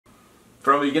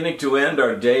From beginning to end,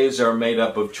 our days are made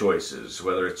up of choices.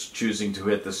 Whether it's choosing to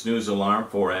hit the snooze alarm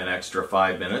for an extra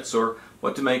 5 minutes or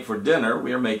what to make for dinner,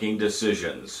 we are making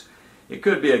decisions. It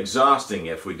could be exhausting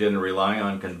if we didn't rely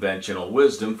on conventional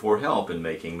wisdom for help in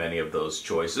making many of those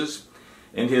choices.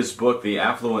 In his book, The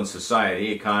Affluent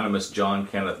Society, economist John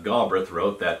Kenneth Galbraith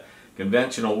wrote that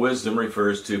conventional wisdom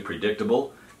refers to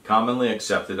predictable, commonly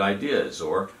accepted ideas,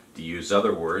 or, to use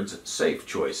other words, safe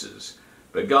choices.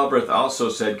 But Galbraith also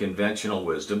said conventional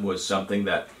wisdom was something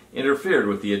that interfered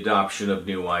with the adoption of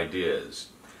new ideas.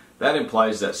 That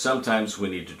implies that sometimes we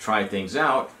need to try things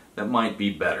out that might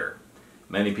be better.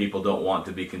 Many people don't want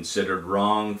to be considered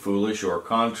wrong, foolish, or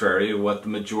contrary to what the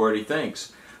majority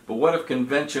thinks. But what if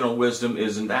conventional wisdom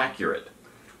isn't accurate?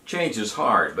 Change is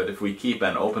hard, but if we keep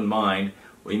an open mind,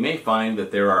 we may find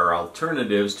that there are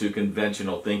alternatives to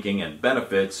conventional thinking and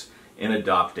benefits in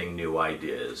adopting new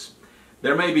ideas.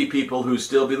 There may be people who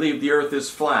still believe the earth is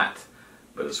flat,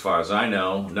 but as far as I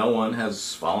know, no one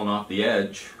has fallen off the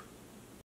edge.